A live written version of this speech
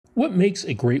What makes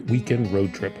a great weekend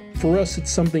road trip? For us, it's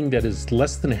something that is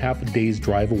less than half a day's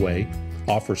drive away,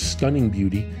 offers stunning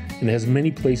beauty, and has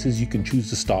many places you can choose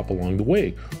to stop along the way,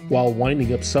 while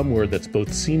winding up somewhere that's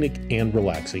both scenic and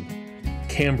relaxing.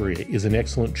 Cambria is an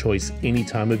excellent choice any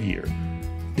time of year.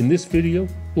 In this video,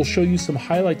 we'll show you some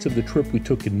highlights of the trip we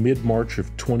took in mid-March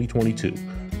of 2022.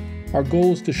 Our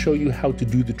goal is to show you how to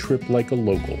do the trip like a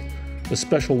local. A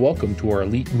special welcome to our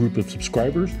elite group of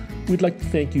subscribers. We'd like to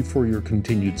thank you for your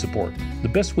continued support. The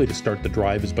best way to start the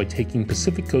drive is by taking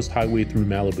Pacific Coast Highway through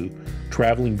Malibu,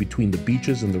 traveling between the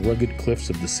beaches and the rugged cliffs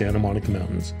of the Santa Monica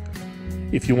Mountains.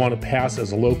 If you want to pass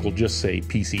as a local, just say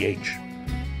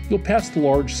PCH. You'll pass the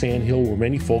large sand hill where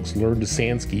many folks learn to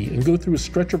sand ski and go through a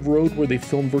stretch of road where they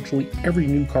film virtually every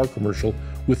new car commercial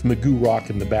with Mugu Rock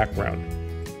in the background.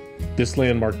 This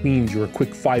landmark means you're a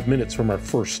quick 5 minutes from our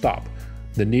first stop,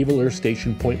 the Naval Air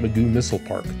Station Point Mugu Missile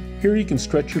Park. Here you can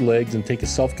stretch your legs and take a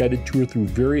self-guided tour through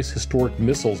various historic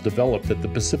missiles developed at the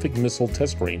Pacific Missile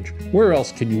Test Range. Where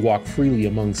else can you walk freely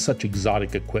among such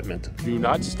exotic equipment? Do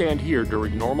not stand here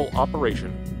during normal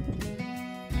operation.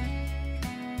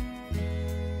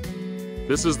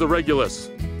 This is the Regulus.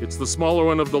 It's the smaller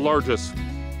one of the largest.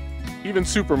 Even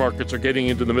supermarkets are getting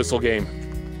into the missile game.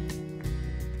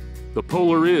 The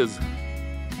Polar is.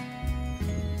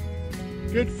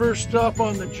 Good first stop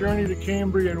on the journey to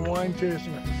Cambria and wine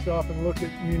tasting. Stop and look at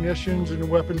munitions and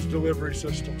weapons delivery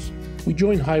systems. We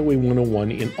joined Highway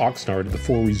 101 in Oxnard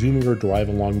before resuming our drive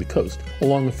along the coast,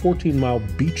 along a 14-mile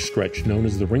beach stretch known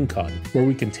as the Rincon, where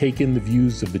we can take in the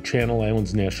views of the Channel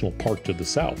Islands National Park to the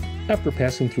south. After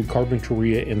passing through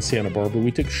Carpinteria and Santa Barbara,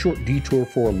 we took a short detour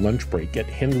for a lunch break at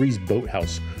Hendry's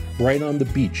Boathouse, right on the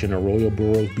beach in Arroyo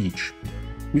Burro Beach.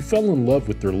 We fell in love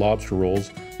with their lobster rolls,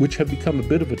 which have become a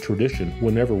bit of a tradition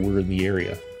whenever we're in the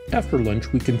area. After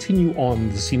lunch, we continue on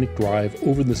the scenic drive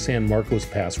over the San Marcos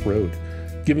Pass Road,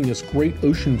 giving us great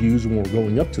ocean views when we're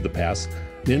going up to the pass,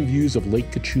 then views of Lake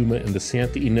Cachuma and the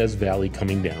Santa Ynez Valley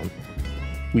coming down.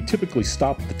 We typically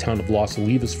stop at the town of Los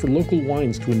Olivos for local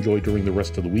wines to enjoy during the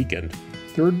rest of the weekend.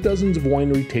 There are dozens of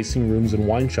winery tasting rooms and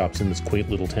wine shops in this quaint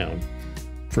little town.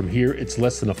 From here, it's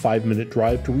less than a 5-minute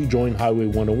drive to rejoin Highway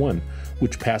 101,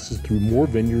 which passes through more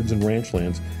vineyards and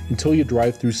ranchlands until you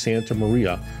drive through Santa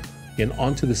Maria and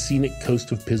onto the scenic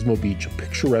coast of Pismo Beach, a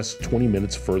picturesque 20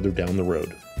 minutes further down the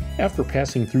road. After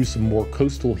passing through some more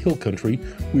coastal hill country,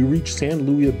 we reach San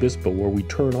Luis Obispo, where we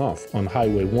turn off on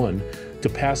Highway 1 to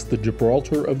pass the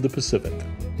Gibraltar of the Pacific,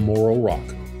 Morro Rock.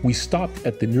 We stopped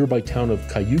at the nearby town of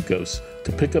Cayucos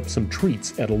to pick up some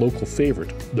treats at a local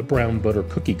favorite, the Brown Butter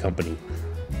Cookie Company.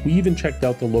 We even checked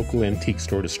out the local antique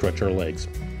store to stretch our legs.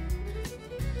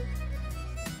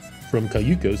 From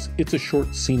Cayucos, it's a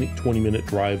short, scenic 20-minute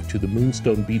drive to the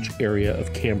Moonstone Beach area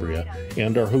of Cambria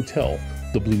and our hotel,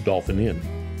 the Blue Dolphin Inn.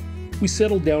 We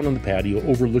settled down on the patio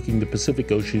overlooking the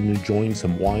Pacific Ocean, enjoying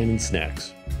some wine and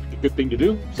snacks. A good thing to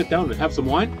do, sit down and have some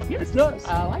wine. Yes, it does.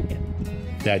 I like it.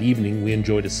 That evening, we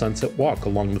enjoyed a sunset walk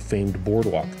along the famed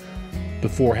boardwalk,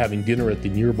 before having dinner at the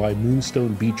nearby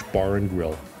Moonstone Beach Bar and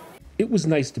Grill. It was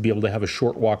nice to be able to have a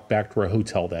short walk back to our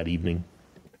hotel that evening.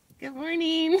 Good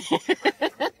morning.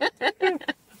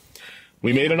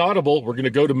 We made an audible. We're going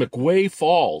to go to McWay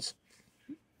Falls,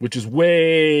 which is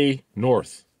way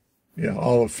north. Yeah,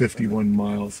 all of 51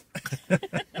 miles.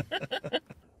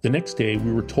 The next day,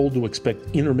 we were told to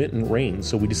expect intermittent rain,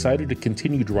 so we decided to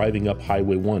continue driving up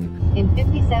Highway 1. In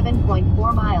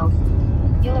 57.4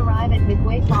 miles, you'll arrive at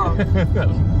McWay Falls.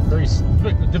 That was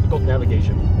very difficult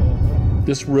navigation.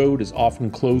 This road is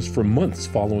often closed for months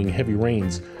following heavy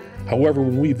rains. However,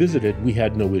 when we visited, we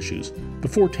had no issues.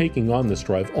 Before taking on this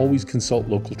drive, always consult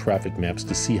local traffic maps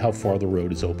to see how far the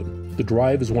road is open. The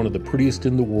drive is one of the prettiest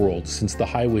in the world, since the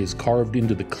highway is carved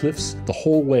into the cliffs the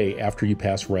whole way after you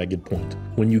pass Ragged Point.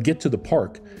 When you get to the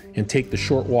park and take the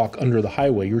short walk under the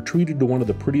highway, you're treated to one of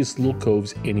the prettiest little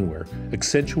coves anywhere,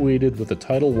 accentuated with a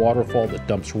tidal waterfall that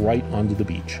dumps right onto the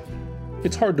beach.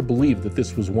 It's hard to believe that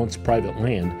this was once private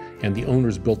land, and the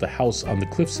owners built a house on the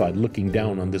cliffside looking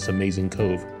down on this amazing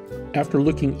cove. After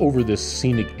looking over this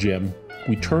scenic gem,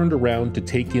 we turned around to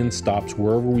take in stops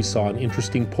wherever we saw an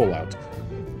interesting pullout,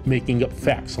 making up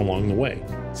facts along the way.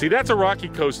 See, that's a rocky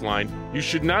coastline. You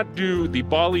should not do the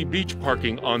Bali beach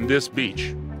parking on this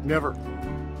beach. Never.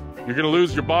 You're going to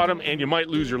lose your bottom and you might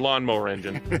lose your lawnmower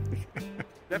engine.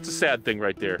 That's a sad thing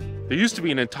right there. There used to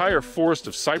be an entire forest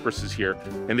of cypresses here,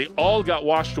 and they all got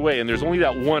washed away, and there's only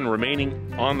that one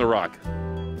remaining on the rock.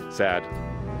 Sad.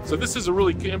 So this is a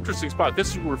really interesting spot.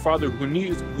 This is where Father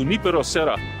Junipero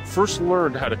Serra first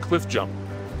learned how to cliff jump.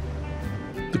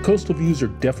 The coastal views are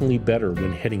definitely better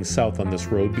when heading south on this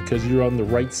road because you're on the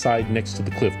right side next to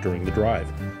the cliff during the drive.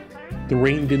 The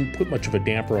rain didn't put much of a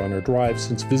damper on our drive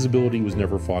since visibility was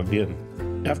never fogged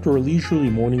in. After a leisurely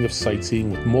morning of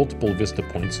sightseeing with multiple vista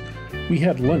points, we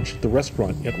had lunch at the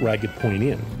restaurant at Ragged Point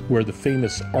Inn, where the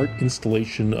famous art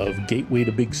installation of Gateway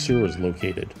to Big Sur is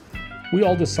located. We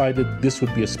all decided this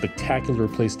would be a spectacular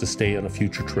place to stay on a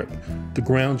future trip. The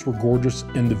grounds were gorgeous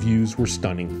and the views were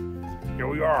stunning. Here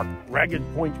we are, Ragged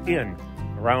Point Inn,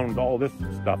 around all this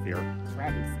stuff here.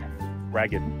 Ragged stuff.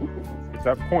 Ragged. It's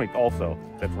a point also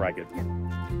that's ragged.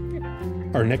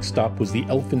 Our next stop was the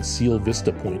Elephant Seal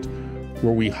Vista Point,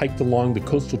 where we hiked along the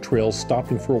coastal trails,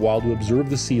 stopping for a while to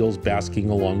observe the seals basking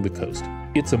along the coast.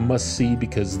 It's a must-see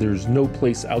because there's no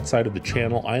place outside of the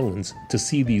Channel Islands to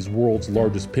see these world's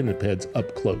largest pinnipeds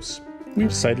up close. We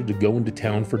decided to go into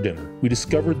town for dinner. We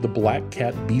discovered the Black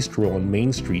Cat Bistro on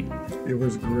Main Street. It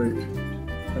was great.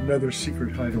 Another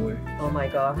secret hideaway. Oh my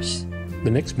gosh. The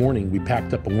next morning, we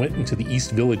packed up and went into the East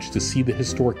Village to see the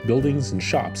historic buildings and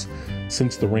shops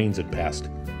since the rains had passed.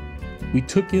 We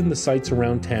took in the sights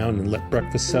around town and let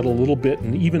breakfast settle a little bit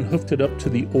and even hoofed it up to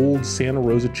the old Santa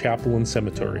Rosa Chapel and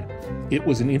Cemetery. It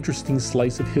was an interesting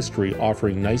slice of history,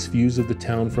 offering nice views of the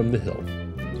town from the hill.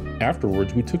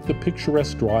 Afterwards, we took the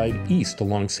picturesque drive east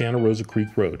along Santa Rosa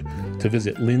Creek Road to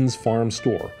visit Lynn's Farm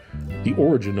Store, the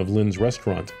origin of Lynn's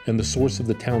restaurant and the source of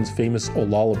the town's famous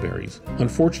Olala berries.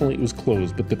 Unfortunately, it was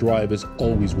closed, but the drive is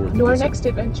always worth Your visit. next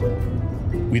adventure.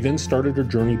 We then started our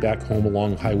journey back home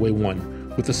along Highway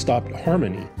 1 with a stop at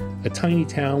Harmony, a tiny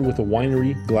town with a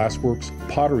winery, glassworks,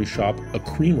 pottery shop, a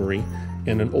creamery,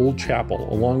 and an old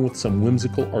chapel, along with some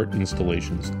whimsical art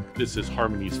installations. This is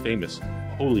Harmony's famous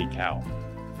Holy Cow.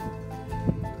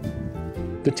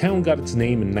 The town got its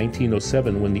name in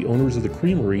 1907 when the owners of the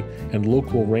creamery and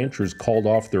local ranchers called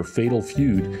off their fatal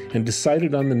feud and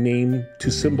decided on the name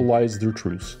to symbolize their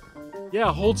truce.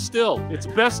 Yeah, hold still. It's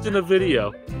best in a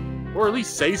video. Or at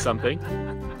least say something.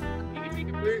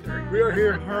 We are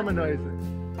here harmonizing.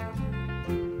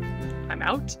 I'm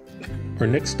out. Our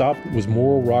next stop was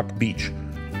Morro Rock Beach,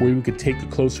 where we could take a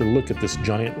closer look at this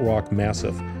giant rock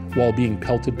massif while being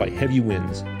pelted by heavy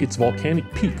winds. Its volcanic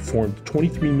peak formed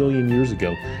 23 million years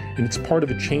ago, and it's part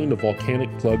of a chain of volcanic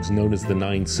plugs known as the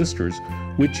Nine Sisters,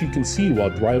 which you can see while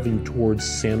driving towards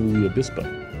San Luis Obispo.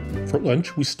 For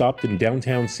lunch, we stopped in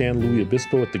downtown San Luis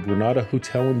Obispo at the Granada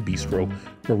Hotel and Bistro,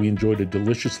 where we enjoyed a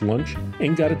delicious lunch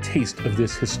and got a taste of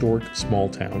this historic small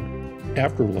town.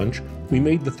 After lunch, we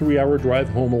made the 3-hour drive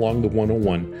home along the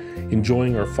 101,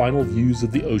 enjoying our final views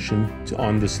of the ocean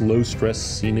on this low-stress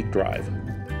scenic drive.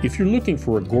 If you're looking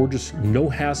for a gorgeous,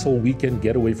 no-hassle weekend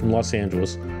getaway from Los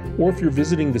Angeles, or if you're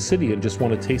visiting the city and just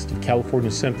want a taste of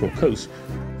California's Central Coast,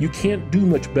 you can't do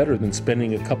much better than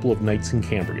spending a couple of nights in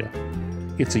Cambria.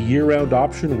 It's a year-round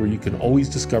option where you can always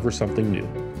discover something new.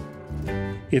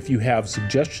 If you have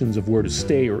suggestions of where to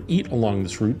stay or eat along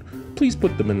this route, please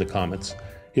put them in the comments.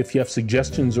 If you have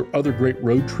suggestions or other great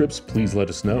road trips, please let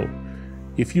us know.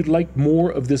 If you'd like more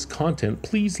of this content,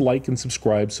 please like and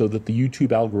subscribe so that the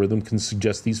YouTube algorithm can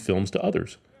suggest these films to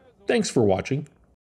others. Thanks for watching.